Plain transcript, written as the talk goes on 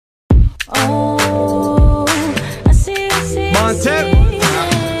Oh, I see, Montep,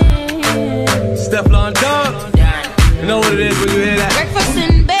 Stefflon Dog. You know what it is when you hear that? Breakfast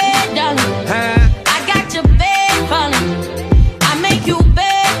in bed, darling. I got your bed falling. I make you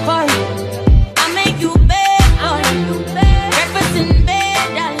bed for you. I make you bed for you. Breakfast in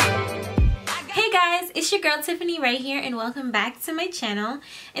bed, darling. Hey guys, it's your girl Tiffanyrhae here and welcome back to my channel.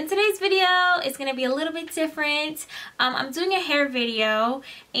 In today's video, it's going to be a little bit different. I'm doing a hair video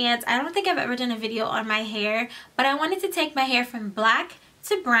and I don't think I've ever done a video on my hair, but I wanted to take my hair from black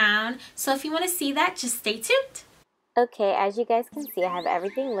to brown. So if you want to see that, just stay tuned. Okay, as you guys can see, I have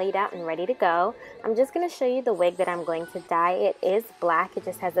everything laid out and ready to go. I'm just going to show you the wig that I'm going to dye. It is black. It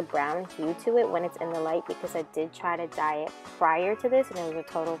just has a brown hue to it when it's in the light because I did try to dye it prior to this and it was a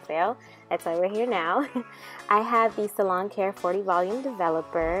total fail. That's why we're here now. I have the Salon 40 volume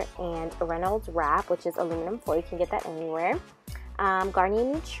developer and Reynolds wrap, which is aluminum foil. You can get that anywhere. Garnier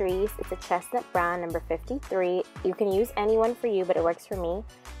Nutrisse. It's a chestnut brown, number 53. You can use any one for you, but it works for me.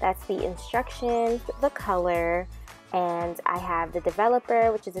 That's the instructions, the color. And I have the developer,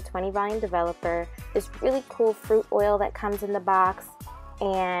 which is a 20 volume developer. This really cool fruit oil that comes in the box.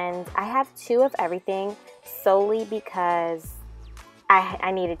 And I have 2 of everything solely because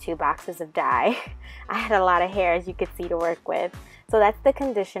I needed 2 boxes of dye. I had a lot of hair, as you could see, to work with. So that's the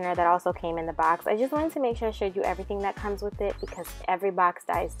conditioner that also came in the box. I just wanted to make sure I showed you everything that comes with it because every box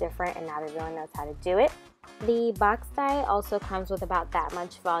dye is different and not everyone knows how to do it. The box dye also comes with about that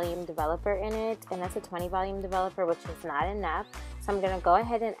much volume developer in it, and that's a 20 volume developer, which is not enough. So I'm going to go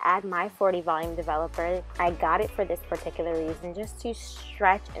ahead and add my 40 volume developer. I got it for this particular reason, just to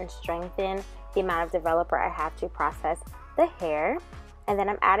stretch and strengthen the amount of developer I have to process the hair. And then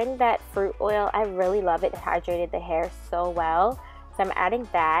I'm adding that fruit oil. I really love it. It hydrated the hair so well. So I'm adding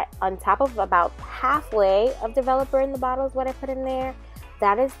that on top of about halfway of developer in the bottle is what I put in there.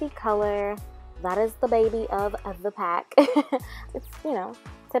 That is the color. That is the baby of the pack. It's, you know,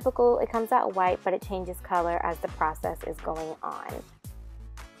 typical. It comes out white, but it changes color as the process is going on.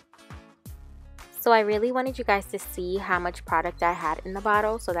 So I really wanted you guys to see how much product I had in the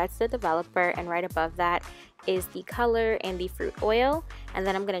bottle. So that's the developer, and right above that is the color and the fruit oil. And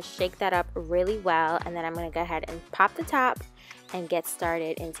then I'm going to shake that up really well, and then I'm going to go ahead and pop the top and get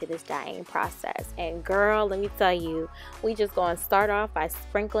started into this dyeing process. And girl, let me tell you, we just gonna start off by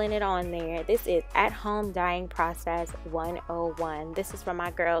sprinkling it on there. This is at-home dyeing process 101. This is for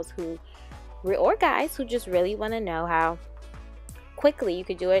my girls who, or guys who just really want to know how quickly you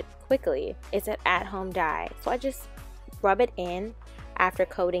could do it quickly. It's an at-home dye. So I just rub it in after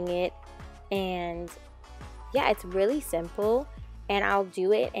coating it, and yeah, it's really simple, and I'll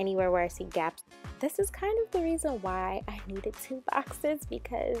do it anywhere where I see gaps. This is kind of the reason why I needed 2 boxes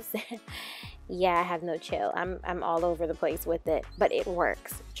because yeah, I have no chill. I'm all over the place with it, but it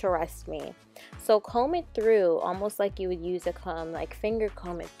works, trust me. So comb it through almost like you would use a comb, like finger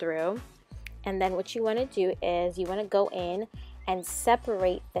comb it through. And then what you want to do is you want to go in and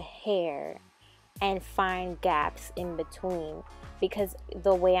separate the hair and find gaps in between, because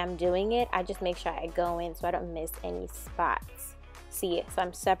the way I'm doing it, I just make sure I go in so I don't miss any spots. See, so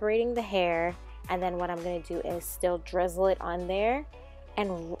I'm separating the hair, and then what I'm going to do is still drizzle it on there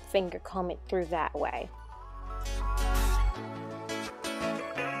and finger comb it through that way.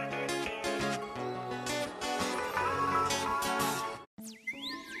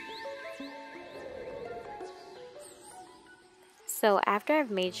 So after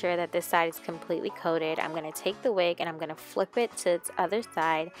I've made sure that this side is completely coated, I'm going to take the wig and I'm going to flip it to its other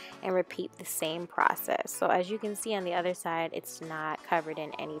side and repeat the same process. So as you can see on the other side, it's not covered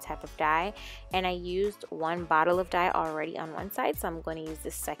in any type of dye. And I used 1 bottle of dye already on one side, so I'm going to use the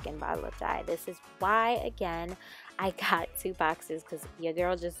second bottle of dye. This is why, again, I got 2 boxes, because your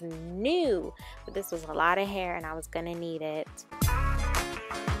girl just knew that this was a lot of hair and I was going to need it.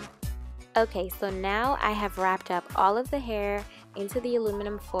 Okay, so now I have wrapped up all of the hair into the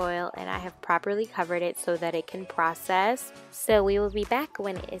aluminum foil and I have properly covered it so that it can process. So we will be back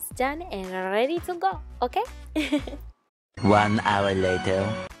when it is done and ready to go, okay? 1 hour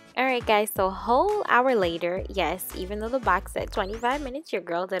later. Alright guys, so a whole hour later, yes, even though the box said 25 minutes, your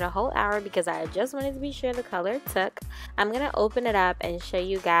girl did a whole hour because I just wanted to be sure the color took. I'm going to open it up and show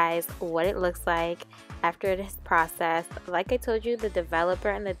you guys what it looks like after it is processed. Like I told you, the developer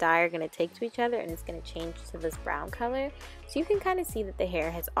and the dye are going to take to each other and it's going to change to this brown color. So you can kind of see that the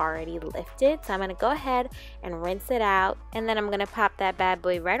hair has already lifted. So I'm going to go ahead and rinse it out, and then I'm going to pop that bad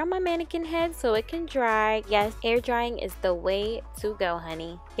boy right on my mannequin head so it can dry. Yes, air drying is the way to go,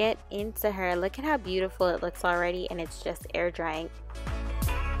 honey. Get into her. Look at how beautiful it looks already, and it's just air drying.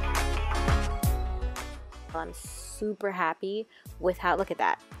 I'm super happy with how, look at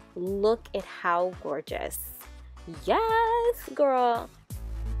that. Look at how gorgeous. Yes, girl.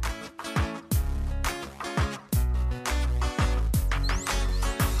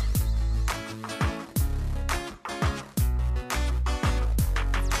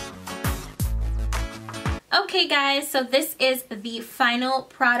 Okay guys, so this is the final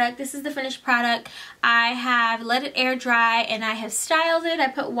product. This is the finished product. I have let it air dry and I have styled it. I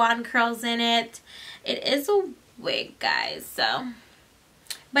put wand curls in it. It is a wig, guys, so,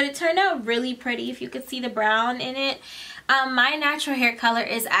 but it turned out really pretty if you could see the brown in it. My natural hair color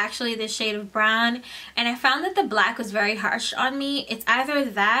is actually this shade of brown, and I found that the black was very harsh on me. It's either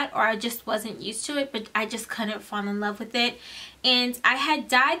that or I just wasn't used to it, but I just couldn't fall in love with it. And I had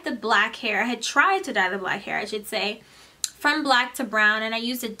dyed the black hair, I had tried to dye the black hair, I should say, from black to brown, and I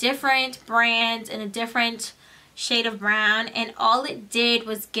used a different brand and a different shade of brown, and all it did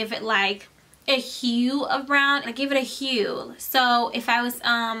was give it like a hue of brown. I gave it a hue, so if I was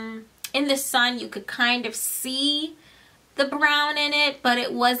in the sun you could kind of see the brown in it, but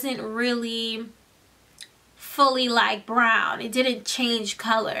it wasn't really fully like brown. It didn't change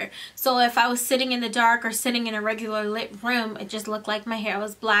color. So if I was sitting in the dark or sitting in a regular lit room, it just looked like my hair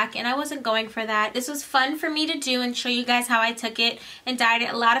was black, and I wasn't going for that. This was fun for me to do and show you guys how I took it and dyed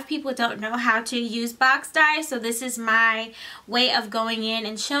it. A lot of people don't know how to use box dye, so this is my way of going in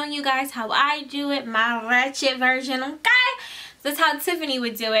and showing you guys how I do it, my ratchet version, okay? That's how Tiffany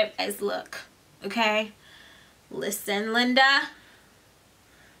would do it. Guys, look, okay? Listen, Linda.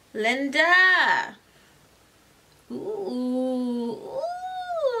 Ooh,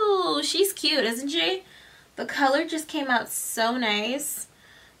 she's cute, isn't she? The color just came out so nice.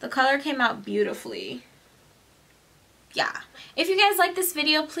 The color came out beautifully. Yeah. If you guys like this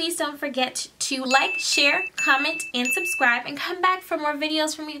video, please don't forget to like, share, comment, and subscribe, and come back for more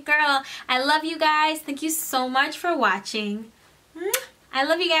videos from your girl. I love you guys. Thank you so much for watching. I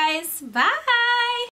love you guys. Bye.